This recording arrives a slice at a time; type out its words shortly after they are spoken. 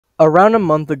Around a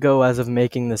month ago as of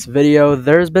making this video,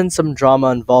 there's been some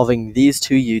drama involving these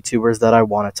two YouTubers that I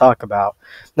want to talk about.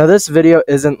 Now this video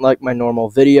isn't like my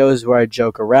normal videos where I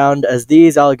joke around, as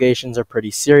these allegations are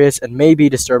pretty serious and may be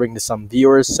disturbing to some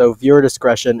viewers, so viewer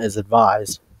discretion is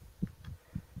advised.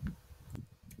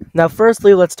 Now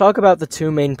firstly, let's talk about the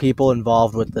two main people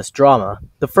involved with this drama.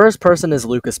 The first person is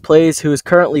Lucas Plays, who is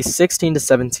currently 16 to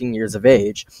 17 years of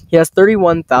age. He has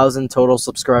 31,000 total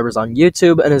subscribers on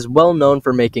YouTube and is well known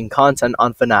for making content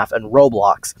on FNAF and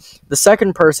Roblox. The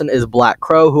second person is Black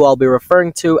Crow, who I'll be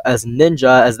referring to as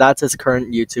Ninja, as that's his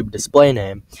current YouTube display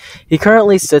name. He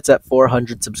currently sits at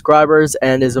 400 subscribers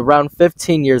and is around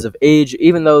 15 years of age,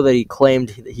 even though that he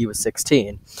claimed he was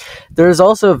 16. There is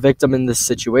also a victim in this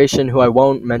situation who I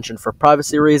won't mention for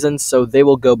privacy reasons, so they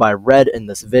will go by Red in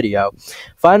this video.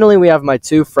 Finally, we have my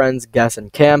two friends, Guess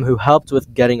and Cam, who helped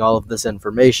with getting all of this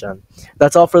information.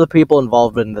 That's all for the people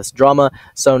involved in this drama,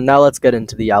 so now let's get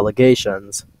into the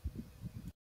allegations.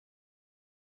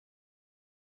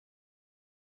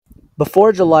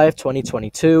 Before July of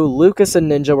 2022, Lucas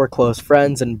and Ninja were close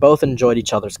friends and both enjoyed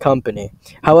each other's company.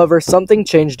 However, something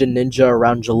changed in Ninja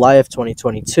around July of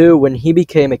 2022 when he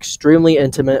became extremely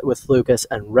intimate with Lucas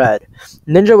and Red.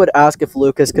 Ninja would ask if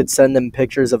Lucas could send him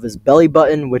pictures of his belly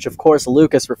button, which of course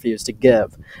Lucas refused to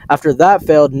give. After that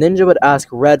failed, Ninja would ask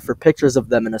Red for pictures of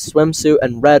them in a swimsuit,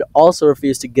 and Red also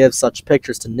refused to give such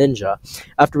pictures to Ninja.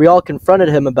 After we all confronted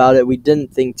him about it, we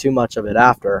didn't think too much of it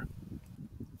after.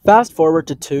 Fast forward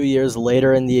to 2 years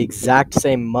later, in the exact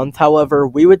same month, however,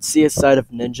 we would see a side of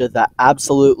Ninja that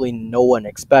absolutely no one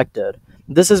expected.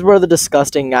 This is where the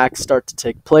disgusting acts start to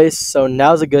take place, so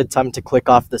now's a good time to click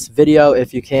off this video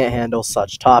if you can't handle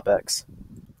such topics.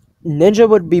 Ninja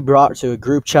would be brought to a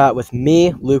group chat with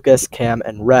me, Lucas, Cam,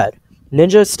 and Red.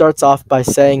 Ninja starts off by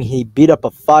saying he beat up a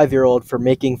 5-year-old for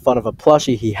making fun of a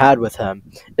plushie he had with him.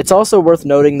 It's also worth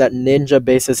noting that Ninja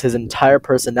bases his entire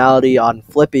personality on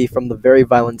Flippy from the very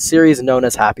violent series known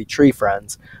as Happy Tree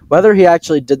Friends. Whether he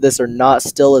actually did this or not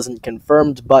still isn't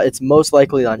confirmed, but it's most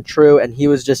likely untrue, and he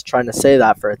was just trying to say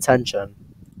that for attention.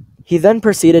 He then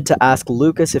proceeded to ask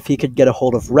Lucas if he could get a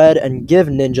hold of Red and give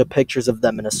Ninja pictures of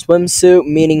them in a swimsuit,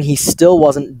 meaning he still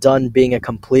wasn't done being a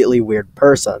completely weird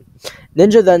person.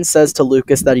 Ninja then says to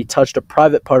Lucas that he touched a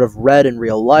private part of Red in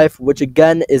real life, which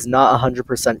again is not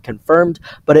 100% confirmed,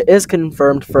 but it is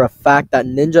confirmed for a fact that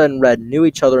Ninja and Red knew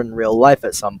each other in real life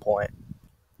at some point.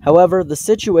 However, the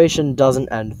situation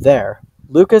doesn't end there.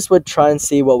 Lucas would try and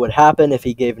see what would happen if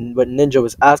he gave what Ninja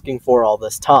was asking for all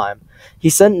this time. He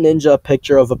sent Ninja a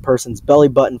picture of a person's belly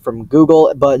button from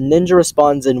Google, but Ninja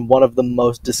responds in one of the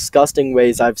most disgusting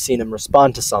ways I've seen him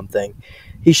respond to something.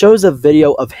 He shows a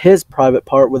video of his private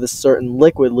part with a certain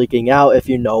liquid leaking out, if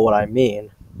you know what I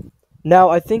mean. Now,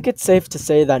 I think it's safe to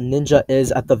say that Ninja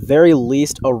is, at the very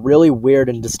least, a really weird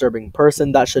and disturbing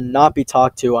person that should not be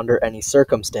talked to under any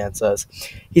circumstances.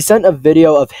 He sent a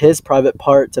video of his private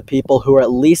part to people who are at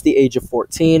least the age of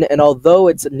 14, and although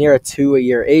it's near a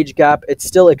 2-year age gap, it's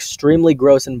still extremely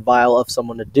gross and vile of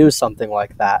someone to do something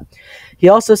like that. He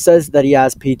also says that he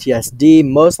has PTSD,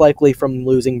 most likely from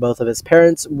losing both of his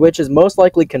parents, which is most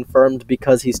likely confirmed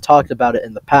because he's talked about it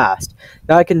in the past.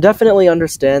 Now, I can definitely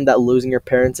understand that losing your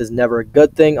parents is never a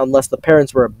good thing unless the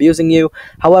parents were abusing you.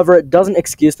 However, it doesn't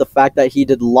excuse the fact that he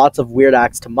did lots of weird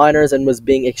acts to minors and was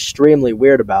being extremely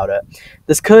weird about it.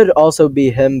 This could also be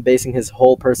him basing his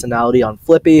whole personality on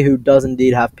Flippy, who does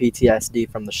indeed have PTSD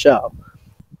from the show.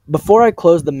 Before I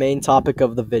close the main topic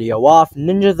of the video off,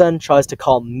 Ninja then tries to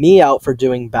call me out for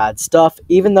doing bad stuff,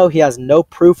 even though he has no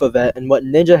proof of it, and what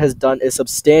Ninja has done is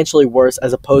substantially worse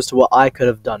as opposed to what I could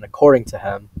have done according to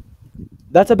him.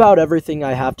 That's about everything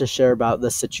I have to share about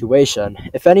this situation.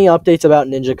 If any updates about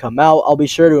Ninja come out, I'll be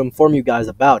sure to inform you guys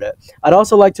about it. I'd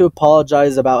also like to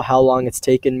apologize about how long it's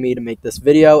taken me to make this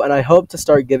video, and I hope to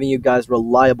start giving you guys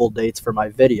reliable dates for my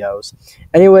videos.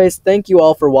 Anyways, thank you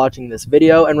all for watching this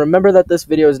video, and remember that this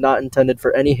video is not intended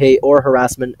for any hate or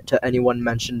harassment to anyone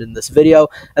mentioned in this video,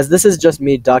 as this is just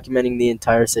me documenting the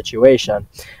entire situation.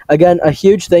 Again, a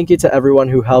huge thank you to everyone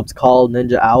who helped call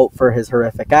Ninja out for his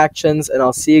horrific actions, and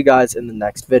I'll see you guys in the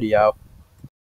next video.